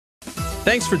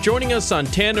Thanks for joining us on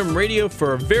Tandem Radio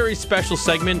for a very special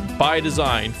segment, By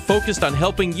Design, focused on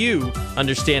helping you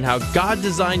understand how God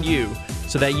designed you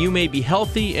so that you may be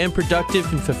healthy and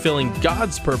productive in fulfilling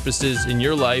God's purposes in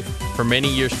your life for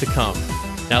many years to come.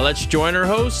 Now let's join our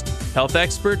host, health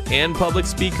expert and public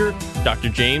speaker, Dr.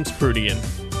 James Proodian.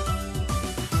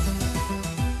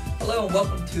 Hello and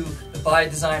welcome to the By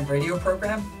Design radio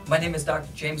program. My name is Dr.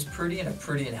 James Proodian of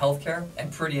Proodian Healthcare and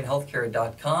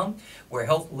ProodianHealthcare.com, where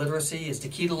health literacy is the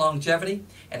key to longevity.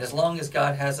 And as long as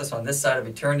God has us on this side of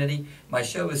eternity, my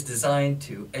show is designed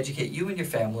to educate you and your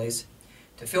families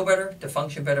to feel better, to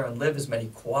function better, and live as many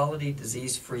quality,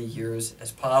 disease-free years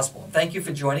as possible. And thank you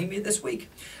for joining me this week.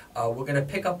 We're going to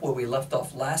pick up where we left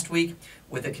off last week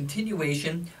with a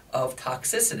continuation of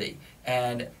toxicity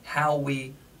and how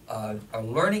we are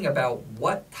learning about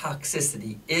what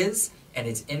toxicity is and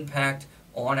its impact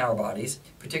on our bodies,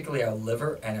 particularly our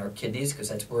liver and our kidneys, because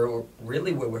that's where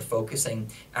we're focusing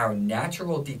our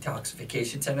natural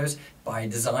detoxification centers by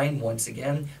design. Once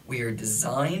again, we are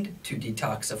designed to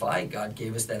detoxify. God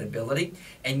gave us that ability,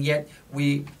 and yet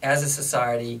we, as a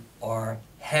society, are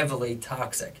heavily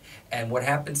toxic. And what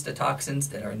happens to toxins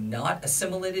that are not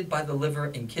assimilated by the liver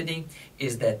and kidney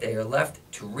is that they are left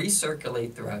to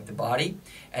recirculate throughout the body,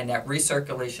 and that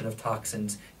recirculation of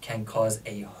toxins can cause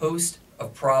a host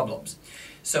of problems.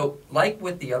 So like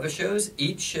with the other shows,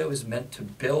 each show is meant to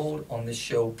build on the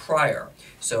show prior.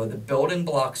 So the building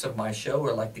blocks of my show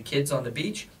are like the kids on the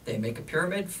beach. They make a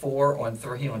pyramid, 4 on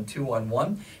 3 on 2 on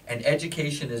 1, and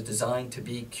education is designed to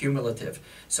be cumulative.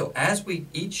 So as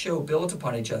each show builds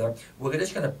upon each other, we're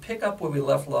just going to pick up where we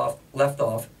left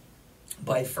off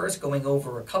by first going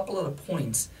over a couple of the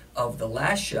points of the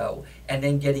last show and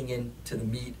then getting into the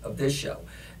meat of this show.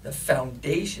 The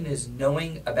foundation is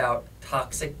knowing about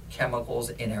toxic chemicals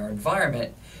in our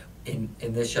environment in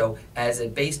this show as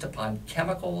it based upon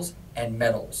chemicals and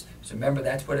metals. So remember,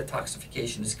 that's where the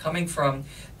detoxification is coming from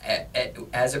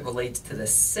as it relates to the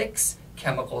 6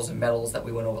 chemicals and metals that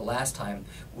we went over last time,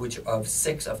 which of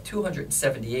 6 of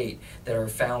 278 that are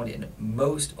found in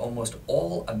almost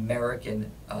all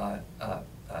American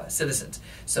citizens.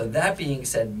 So that being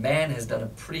said, man has done a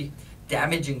pretty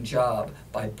damaging job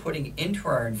by putting into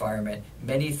our environment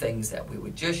many things that we were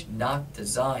just not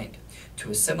designed to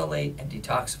assimilate and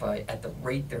detoxify at the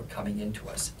rate they're coming into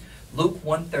us. Luke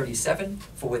 1:37,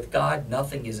 for with God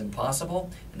nothing is impossible,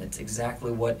 and it's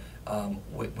exactly what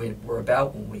we're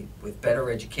about with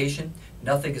better education.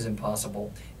 Nothing is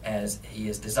impossible as He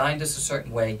has designed us a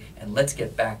certain way, and let's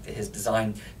get back to His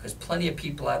design, because plenty of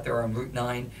people out there on Route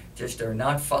 9 just are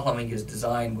not following His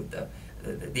design with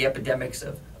the epidemics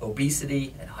of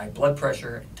obesity and high blood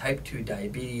pressure and type 2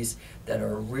 diabetes that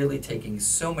are really taking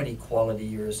so many quality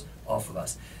years off of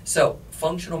us. So,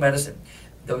 functional medicine,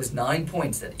 those 9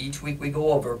 points that each week we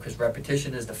go over, because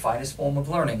repetition is the finest form of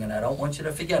learning, and I don't want you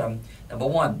to forget them. Number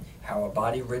 1, how our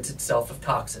body rids itself of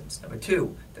toxins. Number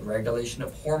 2, the regulation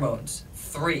of hormones.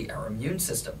 3, our immune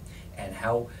system, and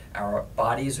how our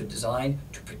bodies are designed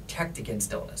to protect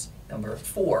against illness. Number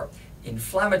 4,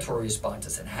 inflammatory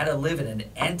responses and how to live in an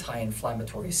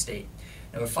anti-inflammatory state.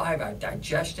 Number 5, our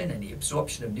digestion and the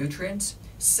absorption of nutrients.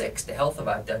 6, the health of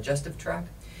our digestive tract.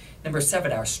 Number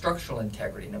 7, our structural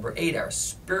integrity. Number 8, our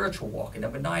spiritual walk. And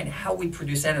number 9, how we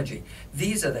produce energy.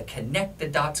 These are the connect the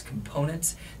dots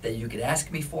components that you could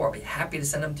ask me for. I'll be happy to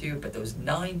send them to you. But those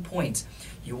 9 points,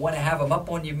 you want to have them up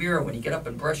on your mirror when you get up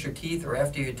and brush your teeth, or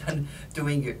after you're done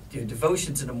doing your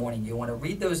devotions in the morning. You want to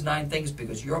read those 9 things,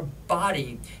 because your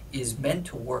body is meant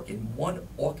to work in one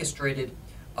orchestrated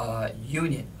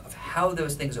union of how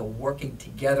those things are working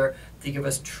together to give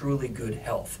us truly good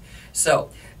health. So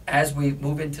as we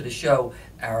move into the show,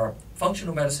 our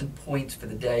functional medicine points for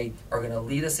the day are going to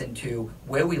lead us into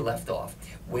where we left off,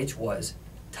 which was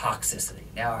toxicity.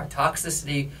 Now, our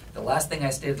toxicity, the last thing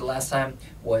I stated the last time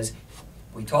was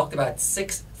we talked about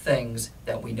 6 things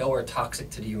that we know are toxic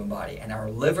to the human body, and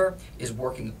our liver is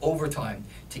working overtime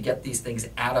to get these things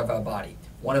out of our body.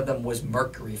 One of them was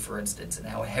mercury, for instance, and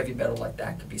how a heavy metal like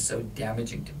that could be so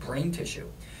damaging to brain tissue.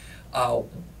 A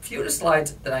few of the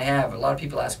slides that I have, a lot of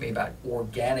people ask me about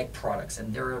organic products,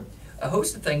 and there are a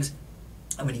host of things,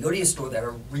 and when you go to your store, that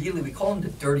are really, we call them the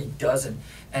dirty dozen,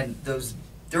 and those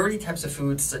dirty types of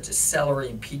foods such as celery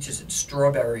and peaches and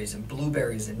strawberries and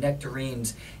blueberries and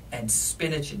nectarines and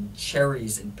spinach and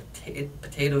cherries and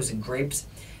potatoes and grapes,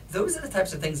 those are the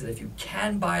types of things that if you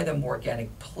can buy them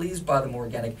organic, please buy them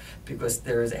organic, because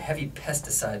there is a heavy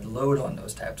pesticide load on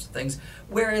those types of things.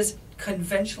 Whereas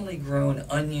conventionally grown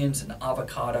onions and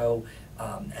avocado,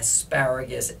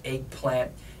 asparagus,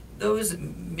 eggplant, those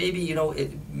maybe, you know,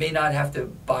 it may not have to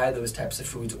buy those types of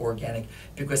foods organic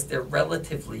because they're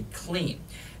relatively clean.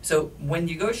 So when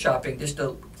you go shopping, just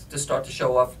to start to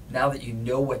show off, now that you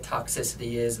know what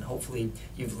toxicity is, and hopefully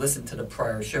you've listened to the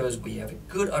prior shows, we have a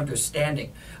good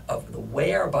understanding of the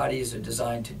way our bodies are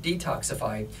designed to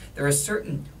detoxify. There are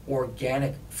certain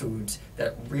organic foods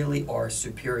that really are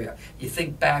superior. You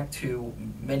think back to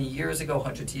many years ago,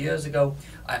 hundreds of years ago,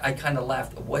 I kind of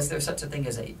laughed. Was there such a thing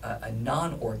as a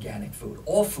non-organic food?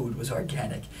 All food was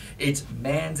organic. It's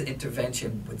man's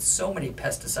intervention with so many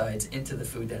pesticides into the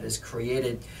food that has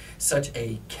created such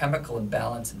a chemical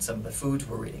imbalance in some of the foods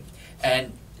we're eating.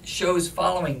 And shows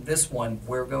following this one,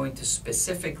 we're going to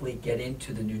specifically get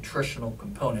into the nutritional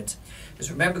components.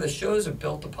 Because remember, the shows are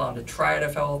built upon the triad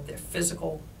of health. They're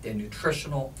physical, they're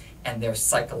nutritional, and they're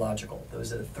psychological.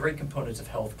 Those are the three components of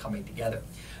health coming together.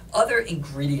 Other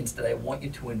ingredients that I want you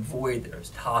to avoid that are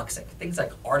toxic, things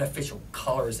like artificial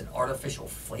colors and artificial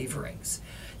flavorings.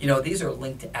 You know, these are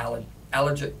linked to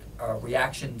allergic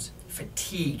reactions,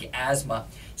 fatigue, asthma,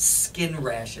 skin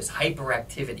rashes,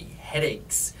 hyperactivity,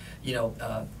 headaches, you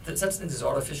know, such things as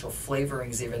artificial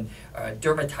flavorings, even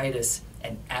dermatitis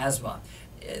and asthma.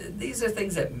 These are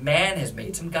things that man has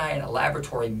made. Some guy in a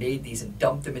laboratory made these and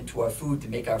dumped them into our food to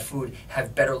make our food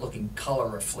have better looking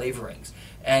color or flavorings.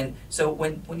 And so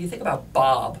when you think about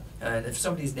Bob, and if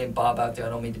somebody's named Bob out there, I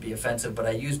don't mean to be offensive, but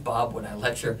I use Bob when I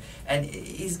lecture, and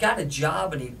he's got a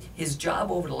job, and his job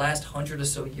over the last 100 or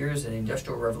so years in the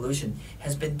Industrial Revolution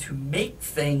has been to make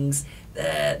things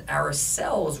that our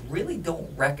cells really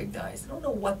don't recognize. They don't know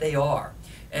what they are.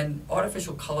 And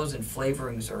artificial colors and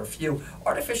flavorings are a few.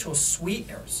 Artificial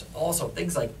sweeteners, also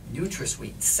things like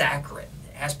NutraSweet, saccharin,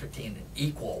 aspartame, and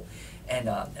equal, and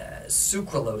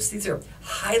sucralose. These are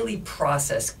highly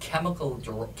processed,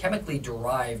 chemically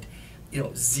derived, you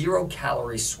know,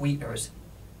 zero-calorie sweeteners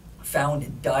found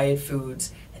in diet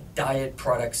foods and diet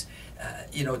products,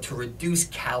 you know, to reduce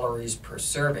calories per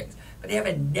serving. But they have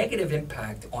a negative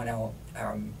impact on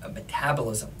our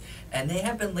metabolism, and they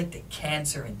have been linked to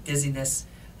cancer and dizziness,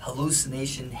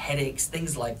 hallucination, headaches,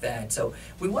 things like that. So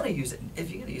we want to use it. If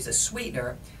you're going to use a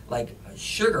sweetener like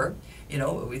sugar, you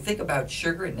know, we think about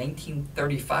sugar in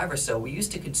 1935 or so, we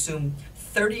used to consume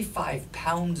 35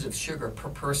 pounds of sugar per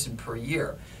person per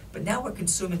year. But now we're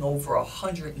consuming over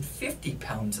 150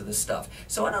 pounds of the stuff.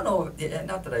 So I don't know,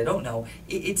 not that I don't know,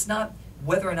 it's not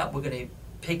whether or not we're going to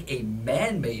pick a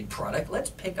man-made product.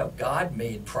 Let's pick a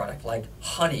God-made product like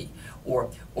honey or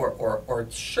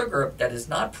sugar that is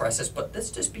not processed, but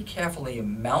let's just be careful the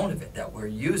amount of it that we're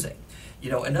using. You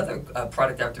know, another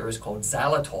product out there is called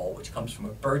xylitol, which comes from a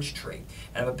birch tree.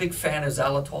 And I'm a big fan of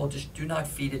xylitol. Just do not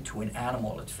feed it to an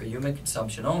animal. It's for human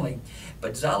consumption only.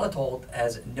 But xylitol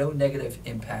has no negative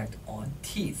impact on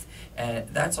teeth. And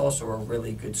that's also a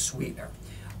really good sweetener.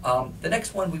 The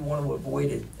next one we want to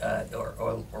avoid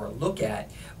or look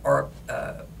at are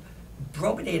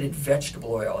brominated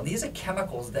vegetable oil. And these are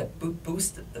chemicals that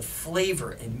boost the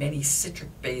flavor in many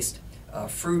citric-based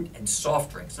fruit and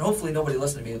soft drinks. And hopefully nobody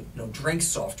listening to me, you know, drinks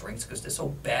soft drinks because they're so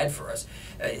bad for us.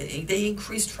 They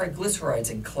increase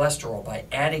triglycerides and cholesterol by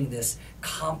adding this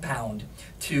compound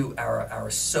to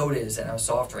our sodas and our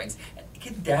soft drinks. It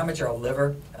can damage our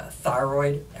liver,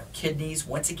 thyroid, our kidneys.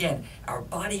 Once again, our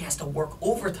body has to work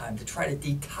overtime to try to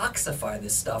detoxify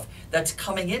this stuff that's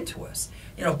coming into us.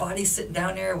 You know, body's sitting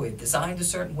down there, we're designed a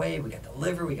certain way, we got the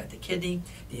liver, we got the kidney,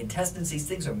 the intestines, these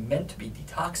things are meant to be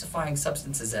detoxifying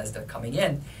substances as they're coming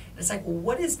in. And it's like, well,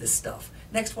 what is this stuff?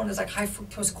 Next one is like high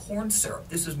fructose corn syrup.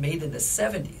 This was made in the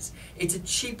 70s. It's a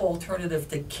cheap alternative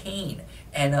to cane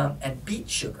and beet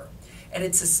sugar. And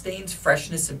it sustains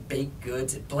freshness in baked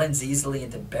goods. It blends easily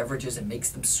into beverages and makes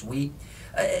them sweet.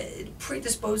 It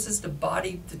predisposes the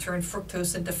body to turn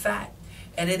fructose into fat.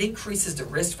 And it increases the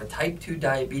risk for type 2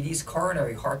 diabetes,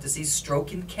 coronary heart disease,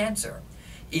 stroke, and cancer.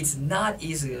 It's not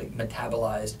easily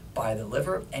metabolized by the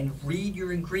liver, and read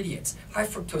your ingredients. High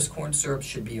fructose corn syrup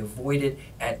should be avoided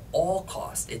at all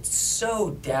costs. It's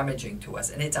so damaging to us,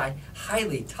 and it's a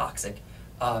highly toxic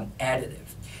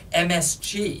additive.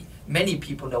 MSG. Many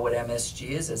people know what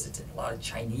MSG is, as it's in a lot of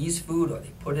Chinese food, or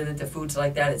they put it into foods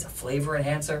like that. It's a flavor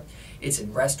enhancer. It's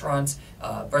in restaurants,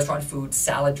 restaurant food,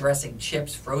 salad dressing,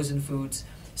 chips, frozen foods,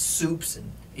 soups,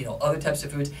 and other types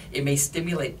of foods. It may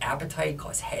stimulate appetite,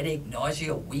 cause headache,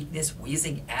 nausea, weakness,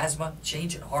 wheezing, asthma,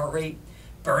 change in heart rate,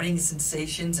 burning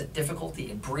sensations, and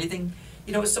difficulty in breathing.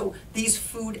 So these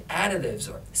food additives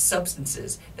or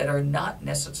substances that are not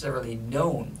necessarily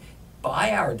known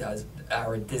by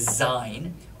our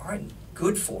design aren't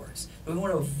good for us. We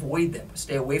want to avoid them,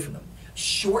 stay away from them.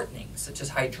 shortening, such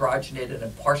as hydrogenated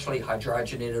and partially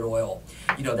hydrogenated oil.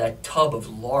 You know, that tub of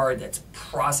lard that's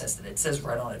processed, and it says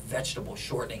right on it, vegetable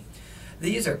shortening.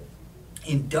 These are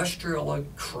industrially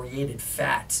created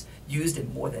fats used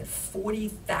in more than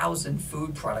 40,000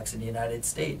 food products in the United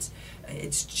States.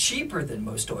 It's cheaper than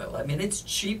most oil. I mean, it's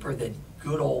cheaper than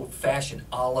good old-fashioned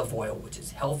olive oil, which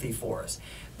is healthy for us.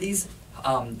 These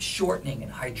shortening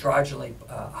and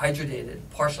hydrogenated,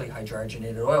 partially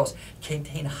hydrogenated oils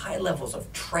contain high levels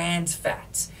of trans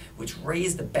fats, which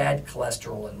raise the bad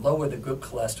cholesterol and lower the good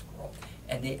cholesterol,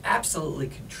 and they absolutely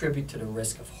contribute to the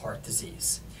risk of heart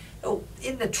disease. So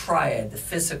in the triad, the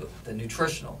physical, the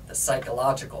nutritional, the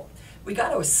psychological, we got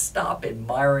to stop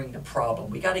admiring the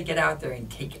problem. We got to get out there and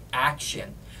take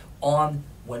action on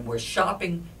when we're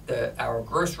shopping our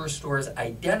grocery stores,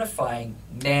 identifying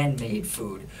man-made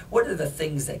food. What are the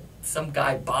things that some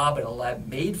guy Bob in a lab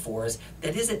made for us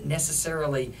that isn't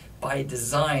necessarily by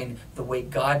design the way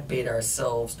God made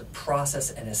ourselves to process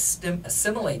and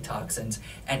assimilate toxins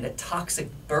and the toxic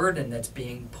burden that's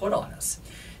being put on us?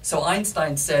 So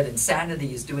Einstein said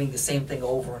insanity is doing the same thing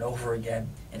over and over again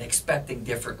and expecting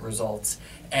different results.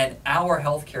 And our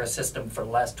healthcare system for the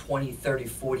last 20, 30,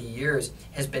 40 years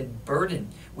has been burdened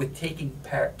with taking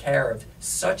care of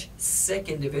such sick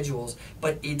individuals,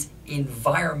 but it's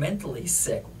environmentally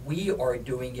sick. We are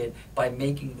doing it by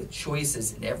making the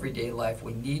choices in everyday life.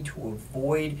 We need to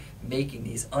avoid making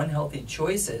these unhealthy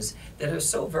choices that are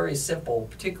so very simple,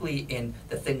 particularly in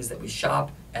the things that we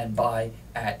shop and buy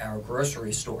at our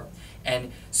grocery store.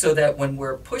 And so that when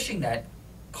we're pushing that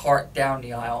cart down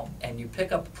the aisle and you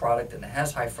pick up a product and it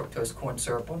has high fructose corn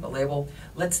syrup on the label,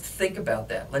 let's think about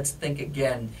that. Let's think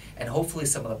again, and hopefully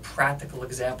some of the practical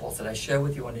examples that I share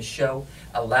with you on this show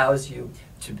allows you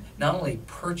to not only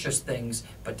purchase things,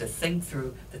 but to think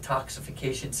through the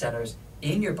detoxification centers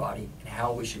in your body and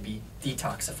how we should be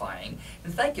detoxifying.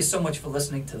 And thank you so much for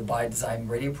listening to the By Design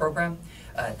radio program.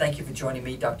 Thank you for joining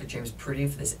me, Dr. James Proodian,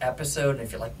 for this episode. And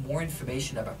if you'd like more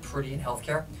information about Proodian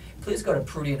Healthcare, please go to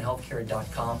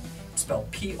ProodianHealthcare.com. It's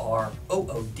spelled Proodian.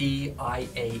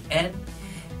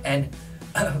 And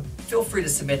feel free to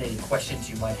submit any questions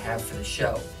you might have for the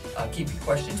show. Keep your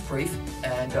questions brief.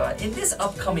 And in this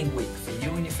upcoming week, for you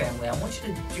and your family, I want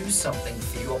you to do something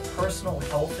for your personal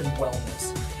health and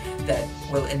wellness that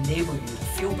will enable you to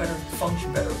feel better,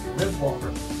 function better, live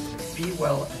longer, be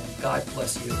well, and God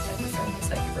bless you and your families.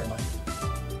 Thank you very much.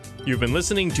 You've been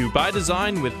listening to By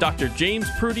Design with Dr. James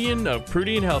Proodian of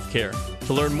Proodian Healthcare.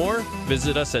 To learn more,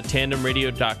 visit us at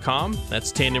tandemradio.com,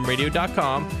 that's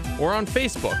tandemradio.com, or on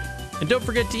Facebook. And don't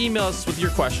forget to email us with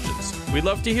your questions. We'd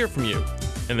love to hear from you.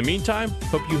 In the meantime,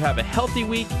 hope you have a healthy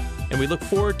week, and we look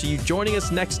forward to you joining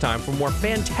us next time for more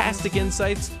fantastic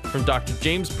insights from Dr.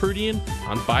 James Proodian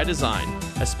on By Design,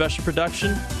 a special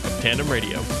production of Tandem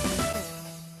Radio.